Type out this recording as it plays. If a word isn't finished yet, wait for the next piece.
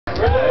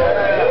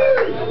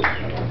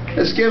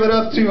Let's give it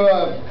up to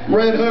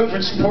Red Hook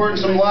for supporting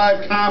some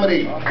live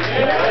comedy.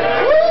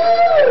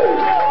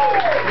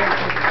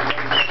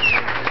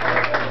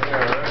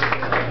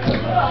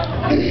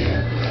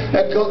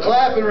 That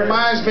clapping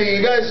reminds me,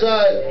 you guys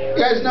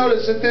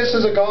notice that this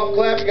is a golf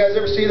clap? You guys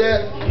ever see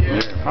that?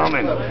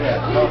 Humming.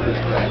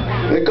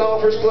 The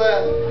golfer's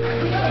clap.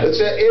 It's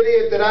that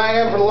idiot that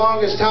I am for the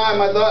longest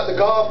time. I thought the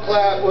golf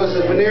clap was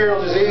a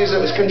venereal disease that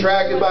was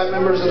contracted by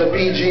members of the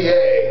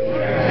PGA.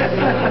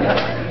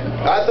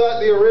 I thought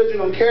the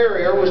original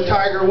carrier was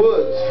Tiger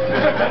Woods.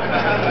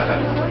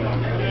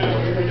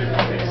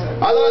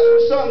 I thought there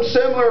was something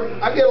similar.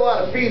 I get a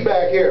lot of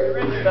feedback here.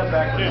 Step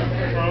back too.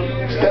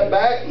 Step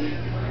back.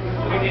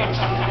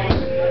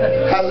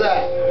 How's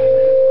that?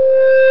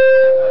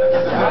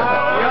 The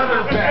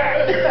other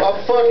back. Oh,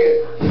 fuck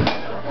it.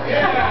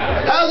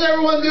 How's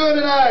everyone doing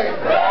tonight?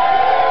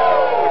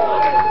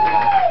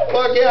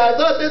 Fuck yeah, I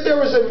thought that there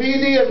was a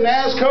VD of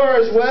NASCAR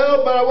as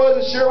well, but I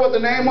wasn't sure what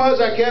the name was.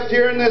 I kept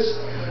hearing this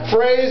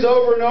phrase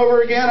over and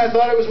over again. I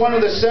thought it was one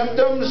of the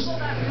symptoms.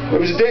 It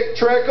was Dick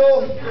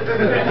Trickle.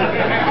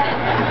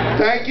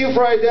 Thank you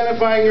for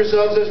identifying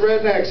yourselves as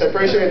rednecks. I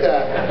appreciate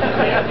that.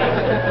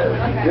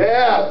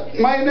 Yeah,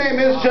 my name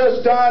is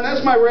just Don.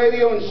 That's my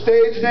radio and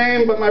stage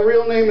name, but my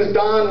real name is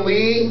Don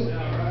Lee.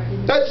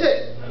 That's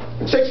it.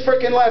 6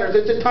 frickin' letters.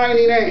 It's a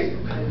tiny name.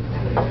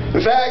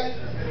 In fact,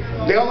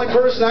 the only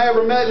person I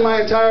ever met in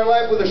my entire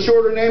life with a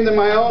shorter name than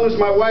my own was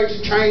my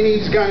wife's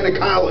Chinese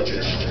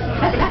gynecologist.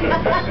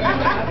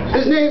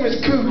 His name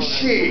is Ku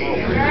Chi.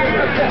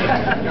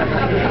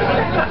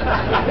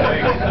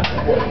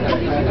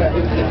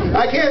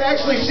 I can't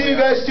actually see you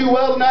guys too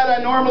well tonight.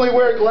 I normally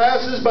wear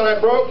glasses, but I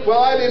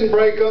didn't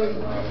break them.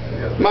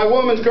 My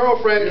woman's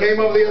girlfriend came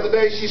over the other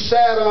day. She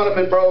sat on them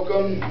and broke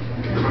them.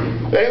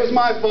 It was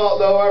my fault,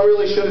 though. I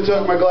really should have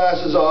took my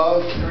glasses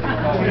off.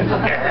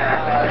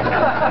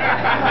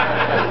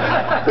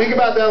 Think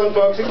about that one,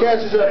 folks. It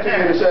catches up to you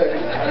in a second.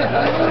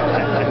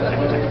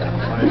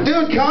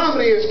 Doing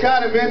comedy is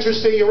kind of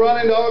interesting. You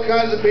run into all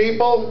kinds of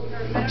people,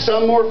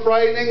 some more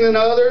frightening than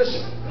others.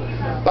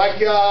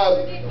 Like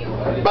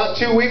about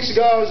 2 weeks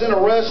ago, I was in a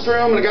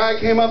restroom, and a guy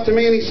came up to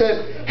me and he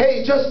said,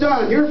 "Hey, Just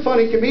Don, you're a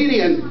funny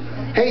comedian.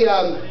 Hey,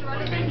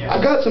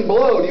 I've got some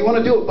blow. Do you want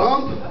to do a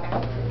bump?"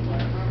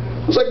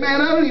 I was like, "Man,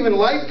 I don't even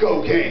like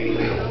cocaine.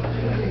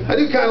 I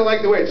do kind of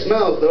like the way it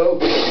smells, though."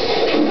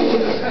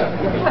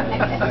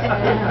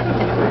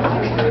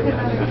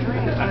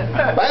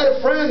 I had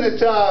a friend that,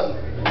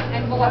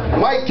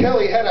 Mike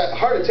Kelly, had a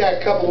heart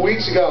attack a couple of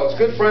weeks ago. It's a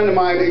good friend of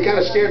mine. He kind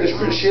of scared the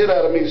shit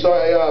out of me, so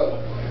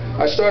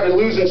I started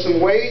losing some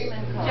weight.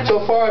 So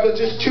far, in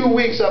just 2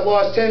 weeks, I've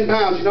lost 10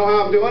 pounds. You know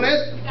how I'm doing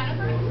it?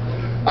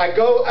 I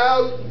go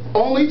out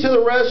only to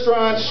the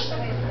restaurants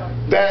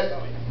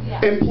that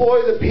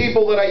employ the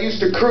people that I used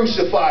to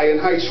crucify in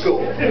high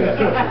school.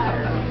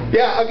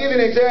 Yeah, I'll give you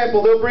an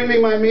example. They'll bring me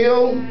my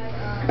meal,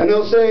 and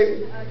they'll say,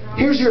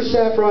 "Here's your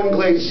saffron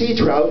glazed sea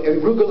trout and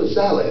arugula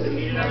salad."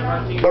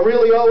 But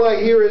really all I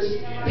hear is,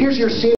 "Here's your sea